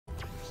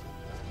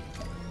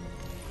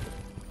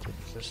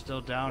They're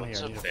still down here.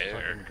 I need a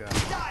fucking gun.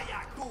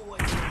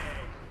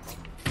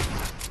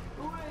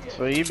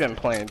 So you've been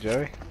playing,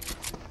 Joey?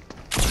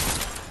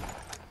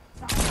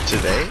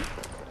 Today?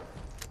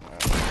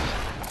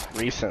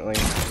 Recently,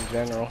 in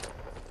general.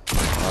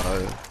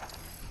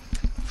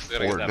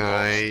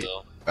 Fortnite,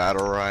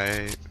 Battle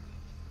Riot.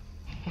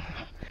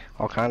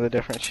 All kinds of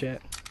different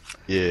shit.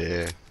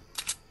 Yeah.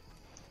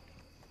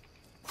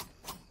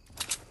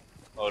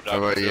 Oh, How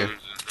about Dr. you? Sims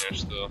is here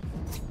still.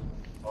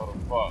 Oh, the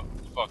fuck.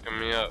 It's fucking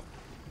me up.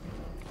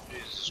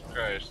 Jesus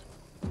Christ.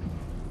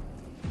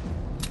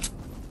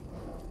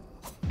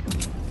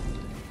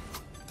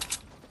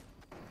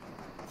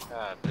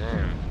 God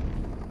damn.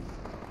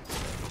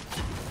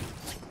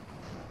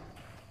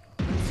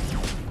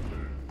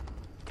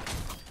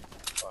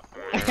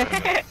 Fucking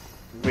me up.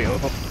 Real.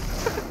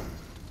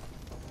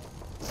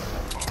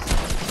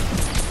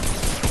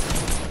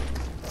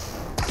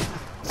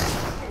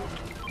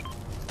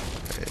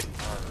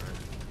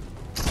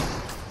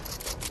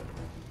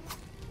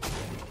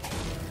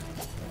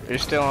 You're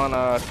still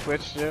on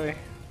Twitch, Joey?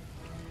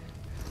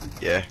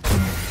 Yeah.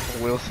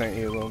 Will sent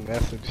you a little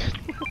message.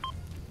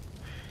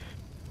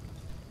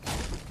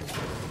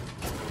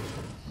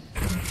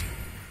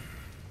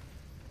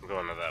 I'm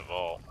going to that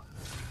vault.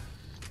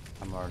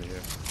 I'm already here.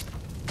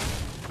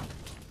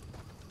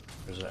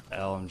 There's an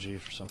LMG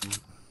for something.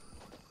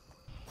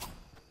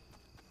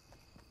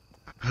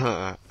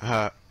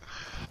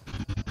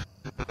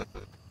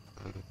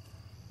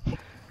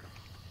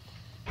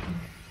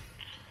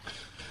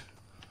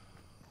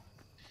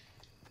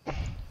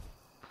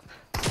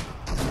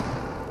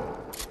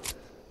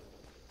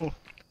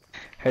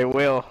 Hey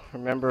Will,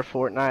 remember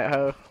Fortnite,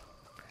 ho?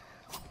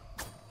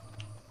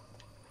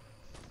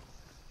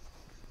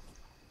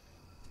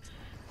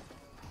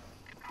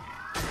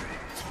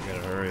 You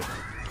gotta hurry.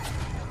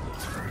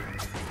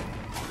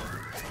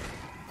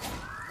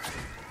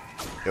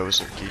 Yo,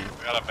 what's up, Key?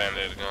 I got a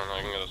band-aid gun.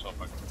 I can get us all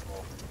back to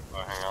full. If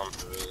I hang on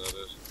to it, that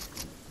is.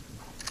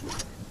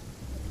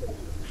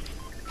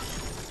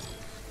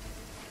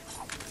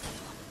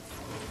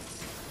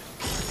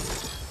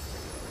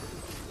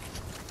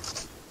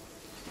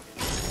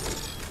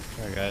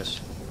 Alright, guys.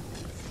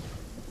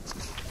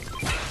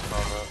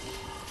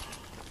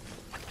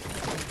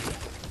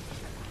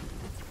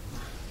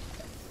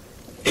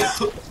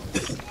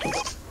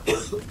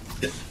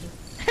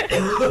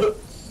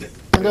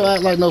 Don't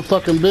act like no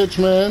fucking bitch,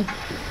 man.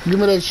 Give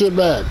me that shit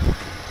back.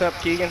 What's up,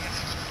 Keegan?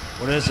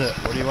 What is it?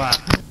 What do you want?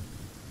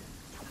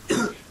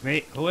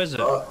 Me? Who is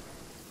it?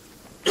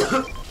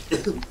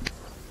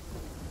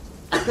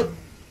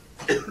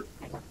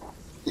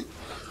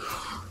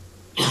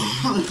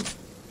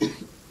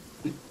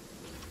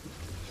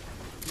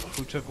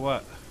 Who took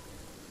what?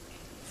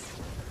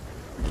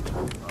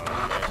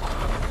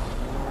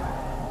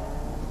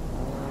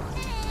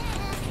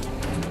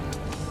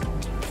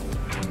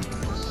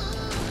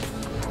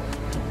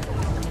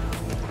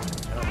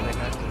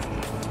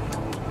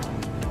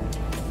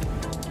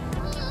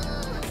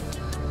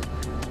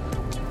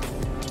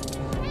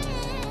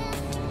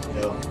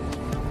 Yo.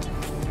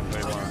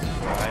 Anybody want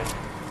to ride?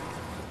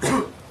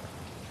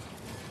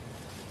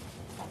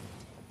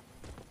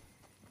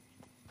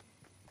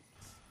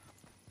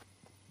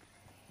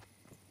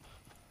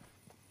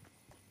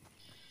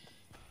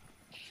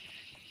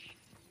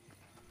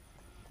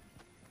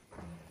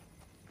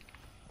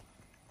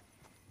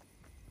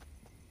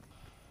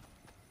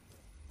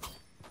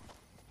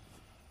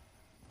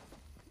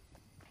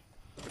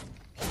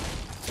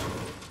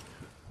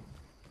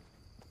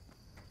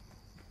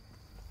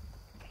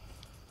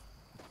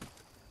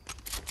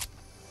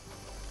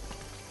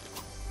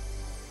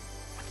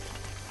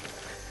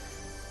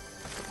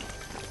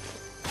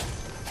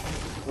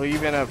 What you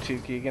been up to,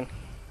 Keegan?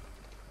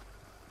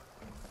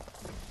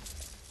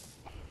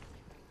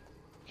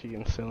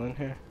 Keegan still in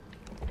here?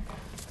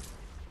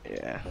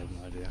 Yeah. I have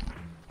no idea.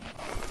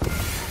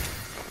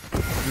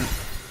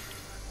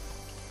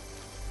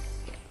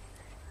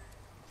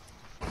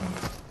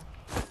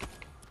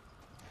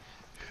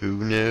 Who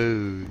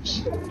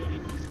knows?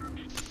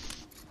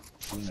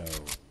 Who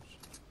knows?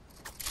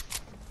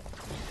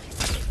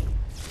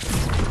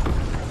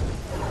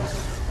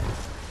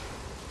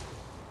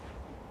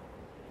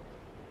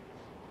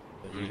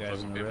 You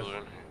guys in the rift?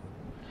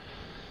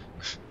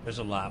 There's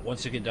a lot.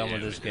 Once you get done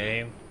with this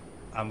game,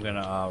 I'm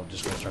gonna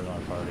just go start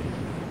on a party.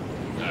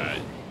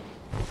 Alright.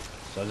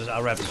 So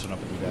I'll wrap this one up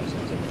with you guys.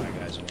 I'll take my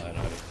guys and let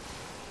out.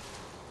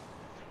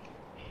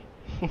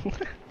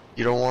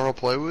 You don't want to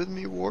play with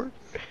me, Ward?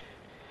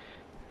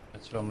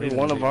 That's what I'm You're leaving.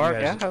 one of You our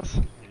guys- guys.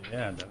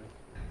 Yeah, dummy.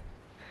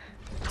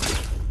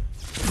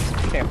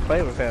 Can't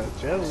play without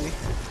Joey.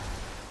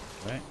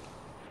 Right.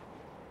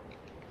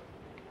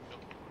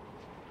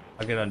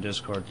 I'll get on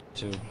Discord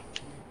too.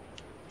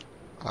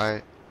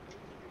 Alright.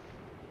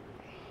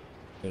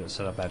 Get it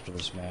set up after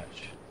this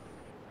match.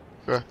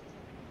 Okay.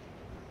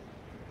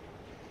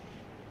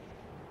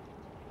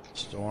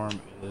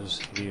 Storm is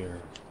here.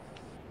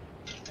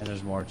 And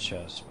there's more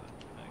chests. But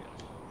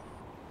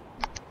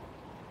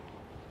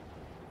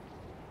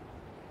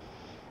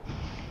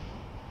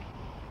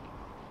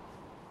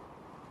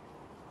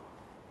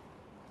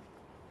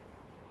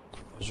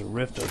There's a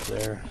rift up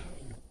there.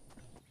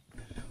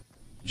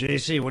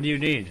 JC, what do you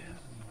need?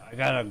 I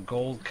got a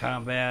gold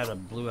combat, a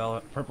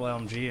purple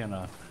LMG, and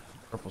a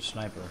purple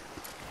sniper.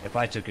 If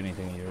I took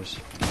anything of yours.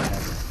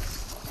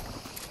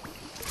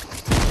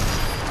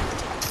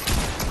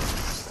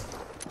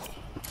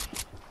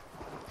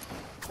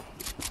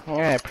 Yeah,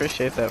 I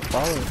appreciate that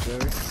follow,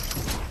 Joey.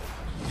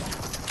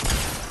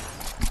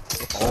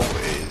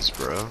 Always,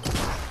 bro.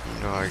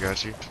 You know I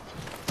got you.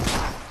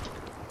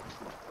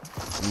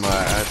 I'm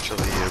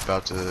actually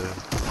about to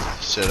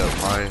set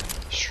up my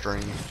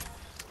stream.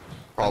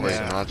 Probably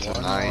Yeah, not one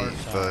tonight,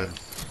 more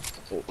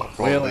but time.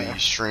 probably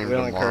stream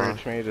Will tomorrow.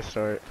 encourage me to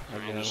start I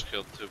again. just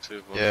killed 2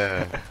 people.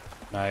 Yeah,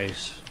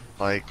 Nice.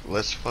 like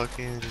let's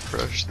fucking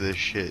crush this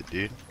shit,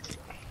 dude.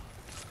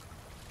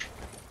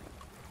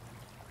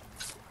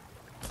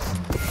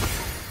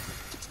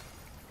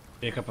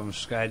 Jacob, I'm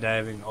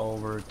skydiving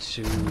over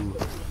to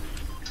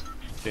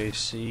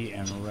JC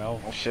and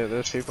Ralph. Oh shit,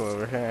 there's people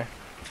over here.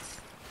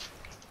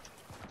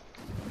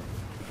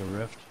 The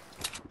rift.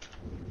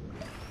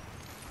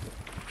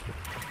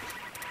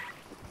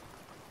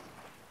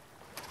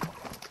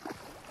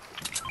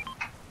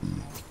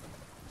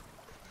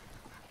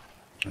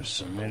 There's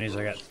some minis.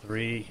 I got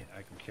 3.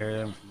 I can carry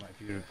them.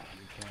 If you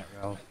can't,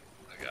 Ralph.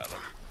 I got him.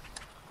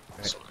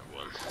 Okay. So I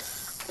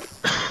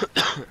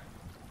won.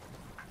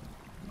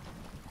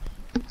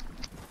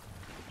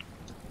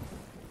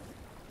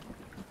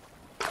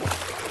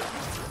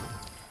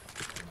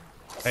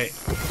 Hey,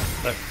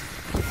 look.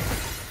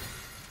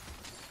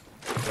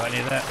 Do I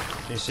need that?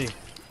 JC.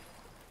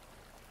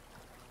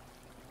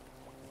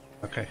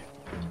 Okay.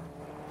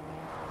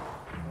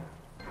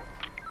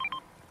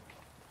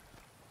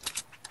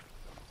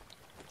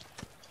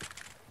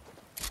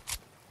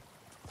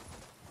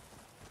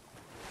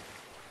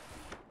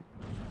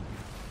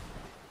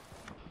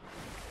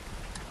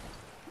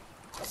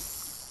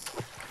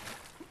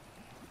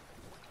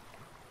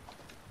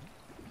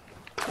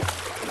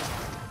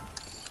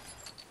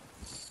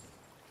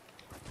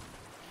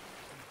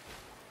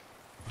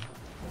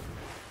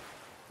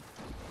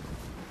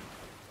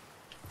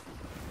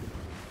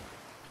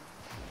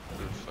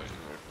 They're fighting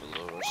right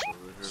below us over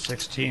here.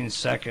 16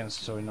 seconds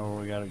so we know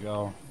where we gotta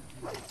go.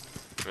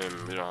 I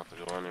mean, we don't have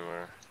to go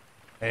anywhere.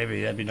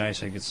 Maybe that'd be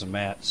nice. I get some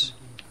mats.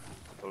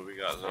 But we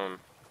got zone.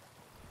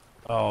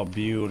 Oh,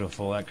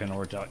 beautiful. That couldn't have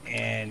worked out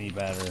any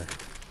better.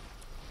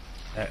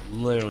 That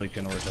literally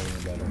couldn't have worked out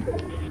any better.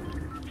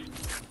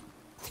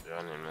 Yeah,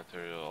 I need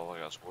material. All I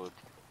got is wood.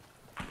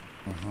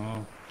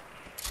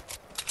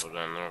 Go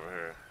down there over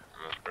here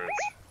on this bridge.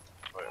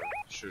 Fighting,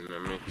 shooting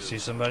at me. You see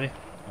somebody?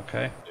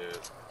 Okay. Yeah,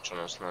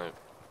 trying to snipe.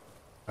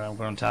 Alright, I'm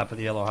going on top of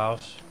the yellow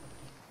house.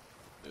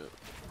 Yep.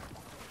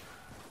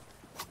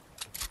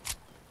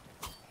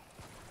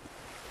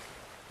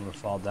 I'm gonna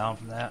fall down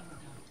from that.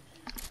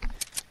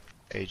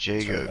 Hey Turn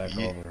Jacob, back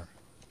over.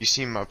 you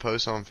seen my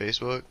post on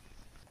Facebook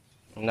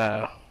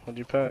No. What'd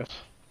you post?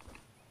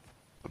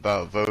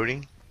 about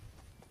voting?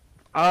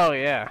 Oh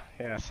yeah,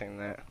 yeah, I seen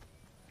that.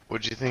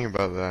 What'd you think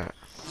about that?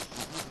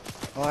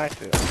 I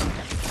liked it.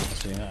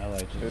 See, I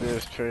liked It it.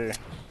 is true.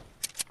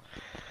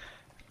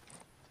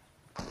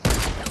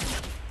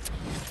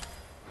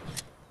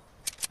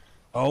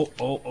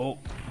 Oh.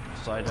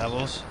 Side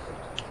devils.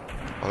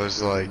 I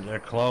was like They're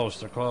close.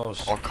 They're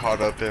close. all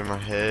caught up in my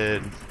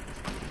head.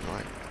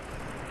 Like,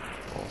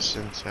 well,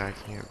 since I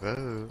can't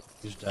vote,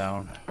 He's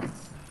down. I'm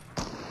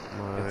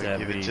gonna Get that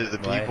give it to beat, the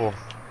right? people.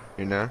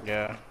 You know?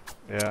 Yeah,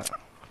 yeah.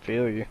 I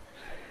feel you.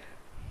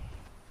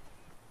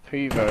 Who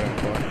you voting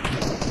for?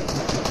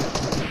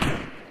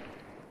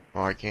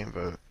 Well, I can't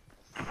vote.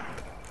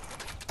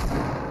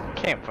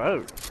 Can't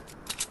vote.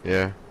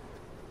 Yeah,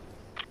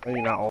 Are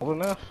you not old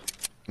enough?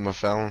 I'm a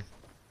felon.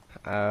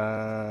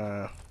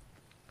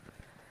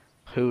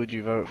 Who would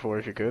you vote for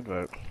if you could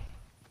vote?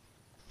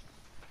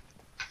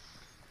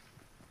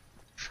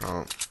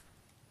 Trump.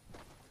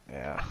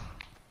 Yeah.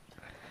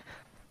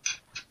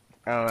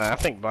 I don't know, I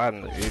think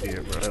Biden's an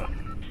idiot, bro.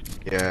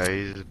 Yeah,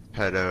 he's a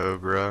pedo,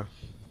 bro.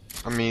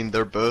 I mean,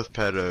 they're both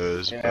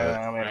pedos, Yeah, but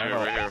I mean, I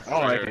Right here, don't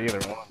like right here.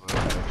 either one, but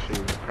I think she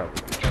would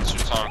probably be Against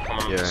your Tom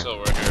coming up Yeah. the sill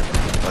right here.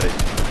 like,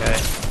 Okay.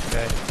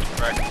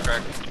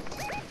 Crack.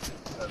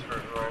 That's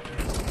hurt right here.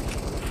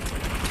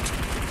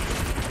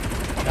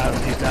 Got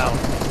him. He's down.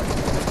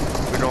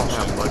 we don't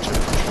have much of a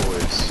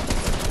choice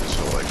this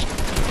election.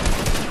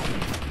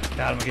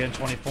 Got him again.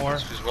 24.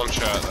 He's one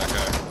shot, that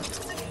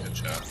guy. Good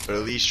shot. But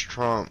at least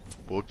Trump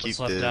will keep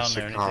left down this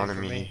there? Anything for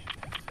economy me?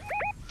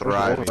 There's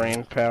thriving,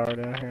 Wolverine power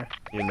down here.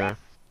 you know?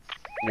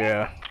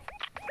 Yeah.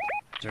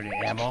 Is there any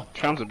ammo?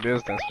 Trump's a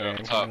businessman. Yeah,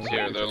 up top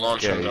here. They're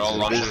launching. Yeah, They're he's all a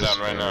launching down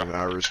right businessman,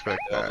 now. I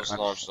respect They all that. just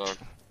launched down.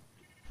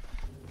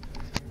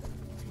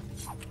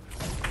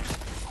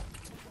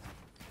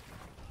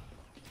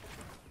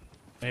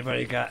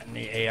 Anybody got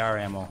any AR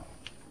ammo?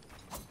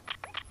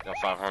 Got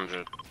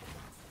 500.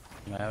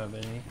 I haven't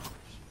been any.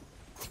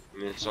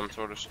 You need some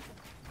sort of.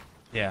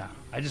 Yeah,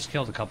 I just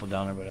killed a couple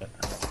down there, but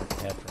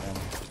I had for ammo.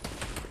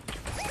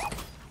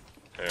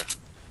 Here.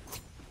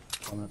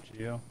 Coming up to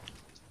you.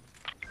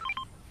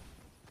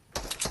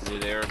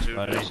 Need air too,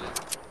 Buddy. Jesse?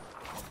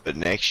 But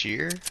next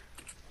year,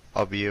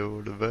 I'll be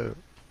able to vote.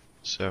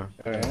 So,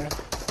 Alright.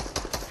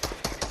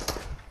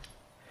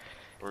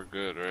 We're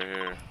good right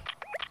here.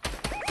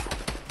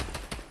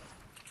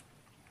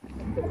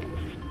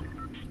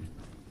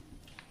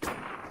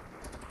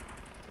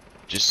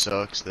 just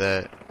sucks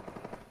that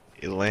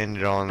it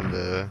landed on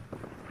the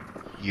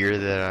year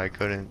that I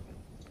couldn't.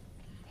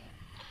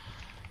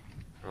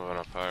 We're going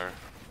up higher.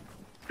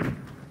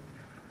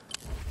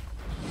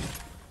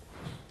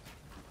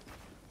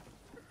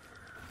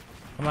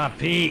 Come on,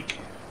 peek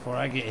before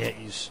I get hit,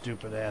 you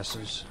stupid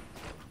asses.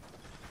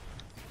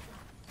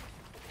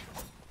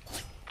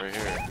 Right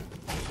here.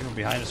 You were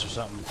behind us or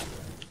something.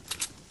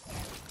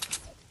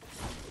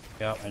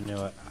 Yep, I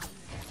knew it.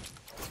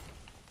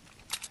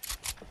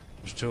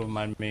 There's 2 of them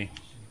on me.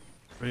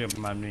 3 of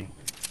them on me.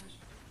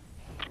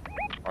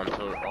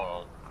 Onto it.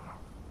 Oh.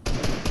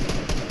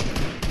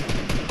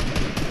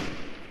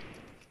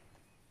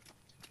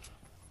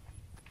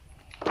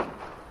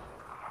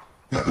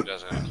 You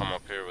guys gotta come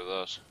up here with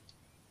us.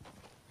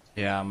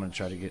 Yeah, I'm gonna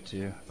try to get to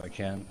you if I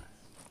can.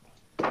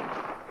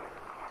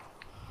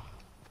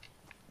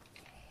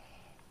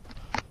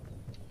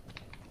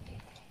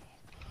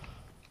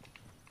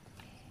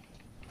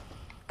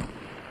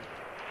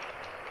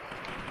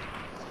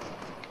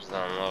 It's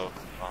down low,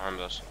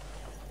 behind us.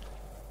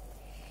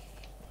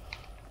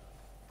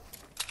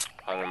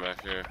 Hiding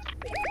back here.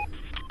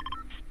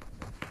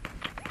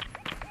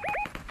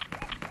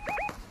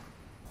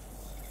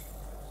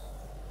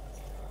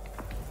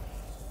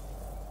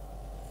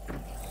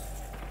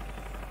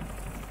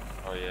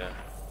 Oh yeah.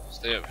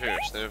 Stay up here,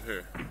 stay up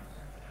here. Oh,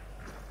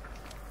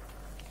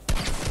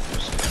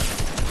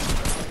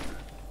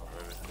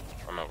 maybe.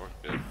 Oh no, we're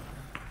good.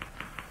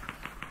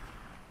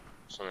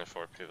 There's only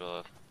 4 people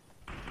left.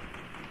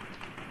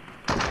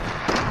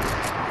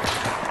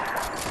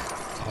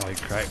 Holy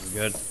crap,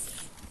 we're good.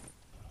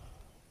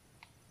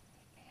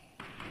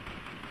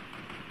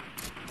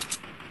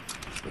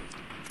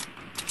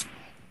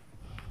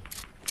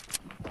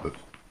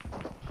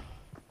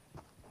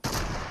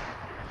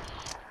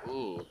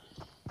 Ooh.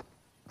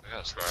 I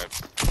got sniped.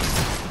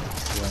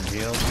 You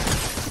unhealed?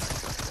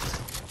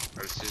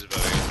 RC's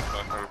about to get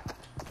fucking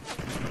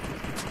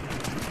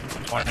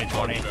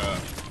 2020.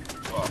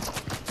 Fuck.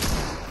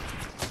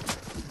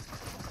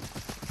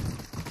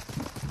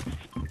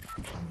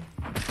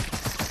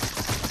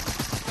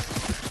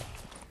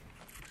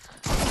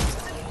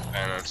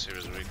 And RC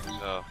was weak as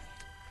hell.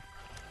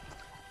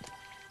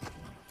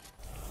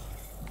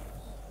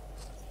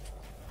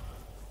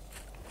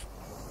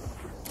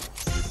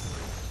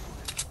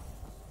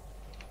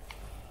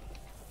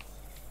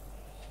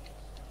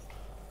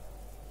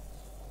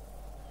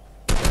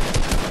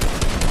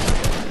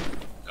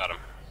 Got him.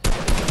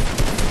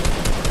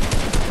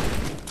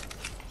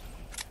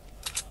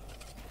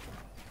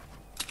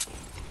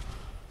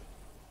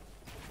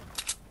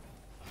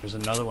 There's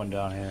another one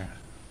down here.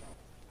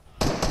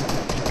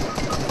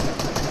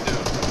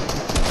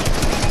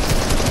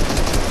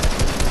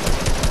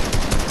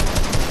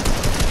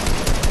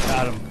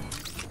 Got him.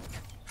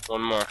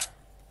 One more.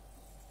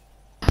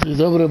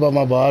 He's over there by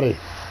my body.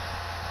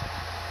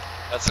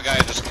 That's the guy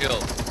I just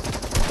killed.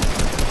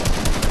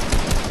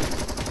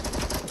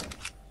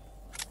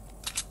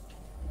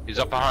 He's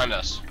up behind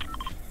us.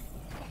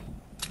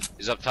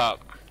 He's up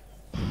top.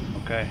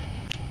 Okay.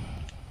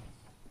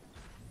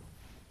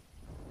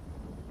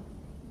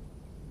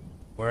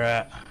 Where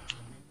at?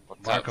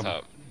 Up Mark top, 'em.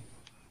 top.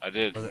 I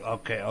did.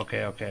 Okay,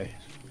 okay, okay.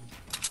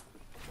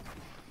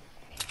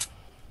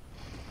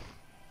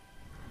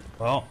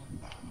 Well,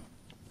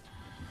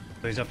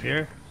 so he's up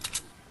here?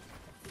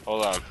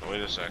 Hold on,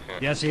 wait a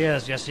second. Yes, he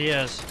is. Yes, he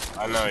is.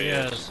 I know he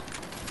Yes, is.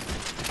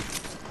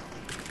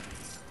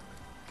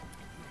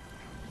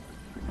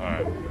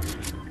 Alright.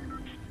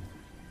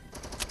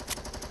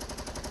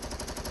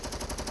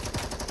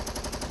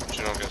 But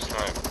you don't get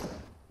sniped.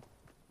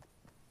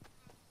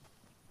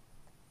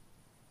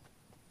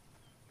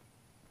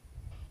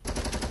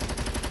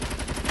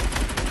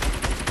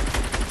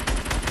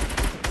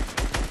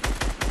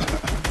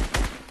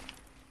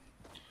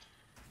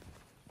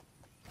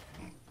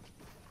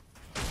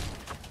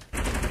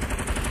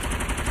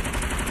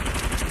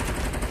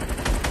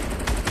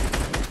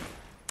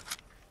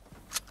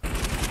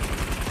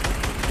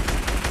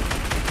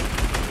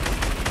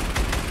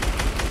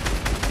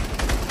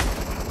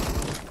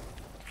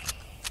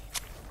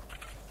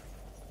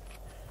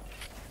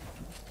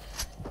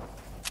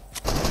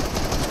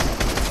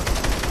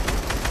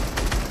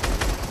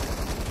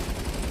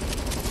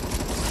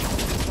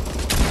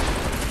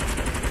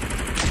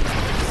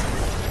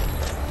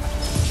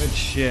 Good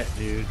shit,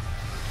 dude.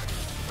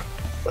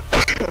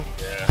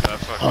 Yeah, that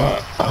fucking.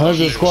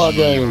 100 squad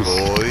games.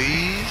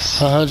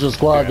 Boys. 100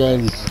 squad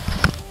games.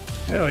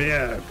 Hell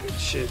yeah. Good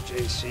shit,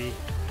 JC.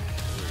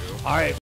 All right.